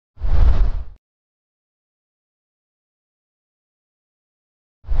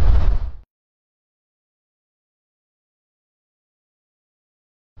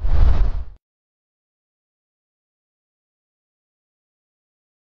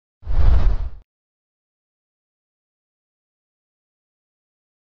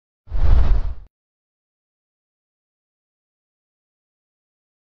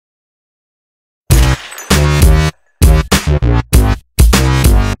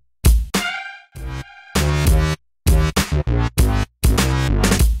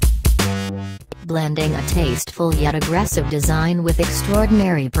blending a tasteful yet aggressive design with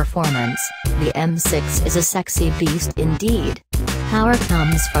extraordinary performance, the M6 is a sexy beast indeed. Power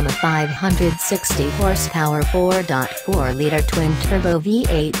comes from a 560 horsepower 4.4-liter twin-turbo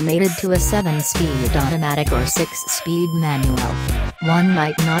V8 mated to a 7-speed automatic or 6-speed manual. One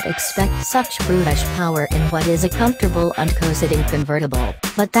might not expect such brutish power in what is a comfortable and cosseting convertible,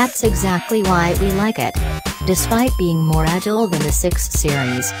 but that's exactly why we like it. Despite being more agile than the 6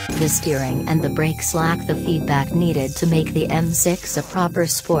 Series, the steering and the brakes lack the feedback needed to make the M6 a proper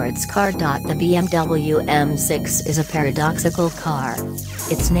sports car. The BMW M6 is a paradoxical car.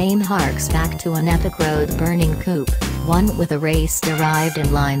 Its name harks back to an epic road-burning coupe, one with a race-derived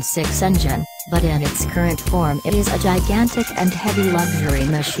inline-six engine, but in its current form it is a gigantic and heavy luxury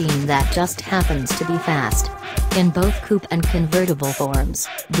machine that just happens to be fast. In both coupe and convertible forms,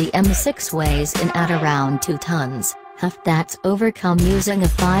 the M6 weighs in at around 2 tons, heft that's overcome using a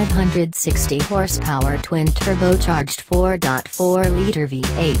 560 horsepower twin-turbocharged 4.4-liter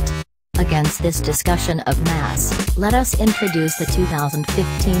V8. Against this discussion of mass, let us introduce the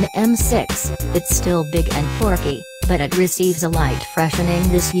 2015 M6. It's still big and porky, but it receives a light freshening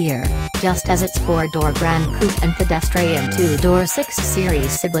this year, just as its 4-door Gran Coupe and pedestrian 2-door 6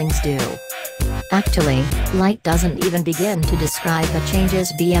 Series siblings do. Actually, light doesn't even begin to describe the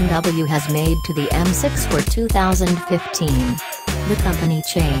changes BMW has made to the M6 for 2015. The company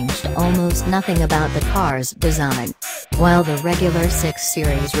changed almost nothing about the car's design. While the regular 6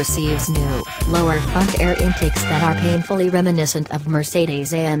 Series receives new, lower front air intakes that are painfully reminiscent of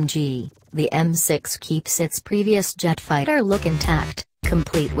Mercedes-AMG, the M6 keeps its previous jet fighter look intact,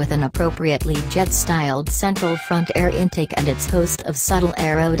 complete with an appropriately jet-styled central front air intake and its host of subtle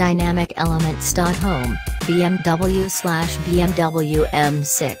aerodynamic elements. Home, BMW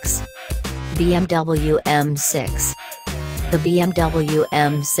M6. BMW M6. The BMW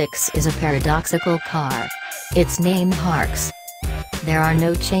M6 is a paradoxical car. Its name harks. There are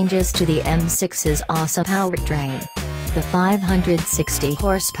no changes to the M6's awesome powertrain. The 560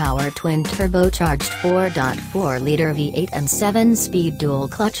 horsepower twin-turbocharged 4.4-liter V8 and 7-speed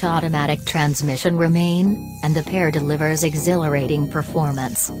dual-clutch automatic transmission remain, and the pair delivers exhilarating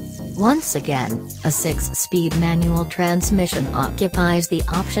performance. Once again, a 6-speed manual transmission occupies the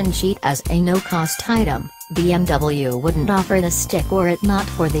option sheet as a no-cost item. BMW wouldn't offer the stick were it not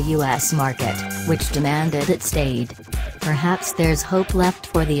for the US market, which demanded it stayed. Perhaps there's hope left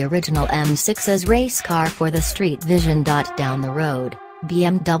for the original M6's race car for the street vision. Down the road,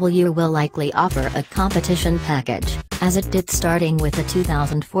 BMW will likely offer a competition package, as it did starting with the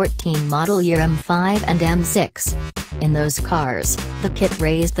 2014 model year M5 and M6. In those cars, the kit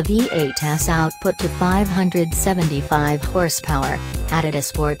raised the V8's output to 575 horsepower, added a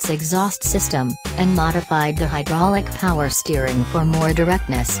sports exhaust system, and modified the hydraulic power steering for more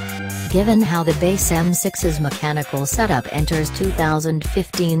directness. Given how the base M6's mechanical setup enters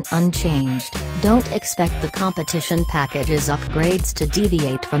 2015 unchanged, don't expect the competition package's upgrades to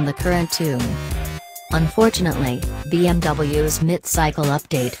deviate from the current tune. Unfortunately, BMW's mid-cycle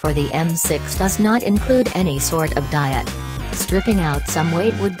update for the M6 does not include any sort of diet. Stripping out some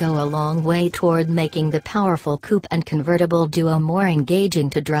weight would go a long way toward making the powerful coupe and convertible duo more engaging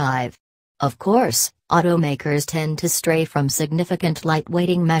to drive. Of course, automakers tend to stray from significant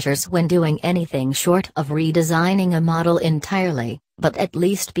lightweighting measures when doing anything short of redesigning a model entirely, but at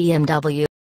least BMW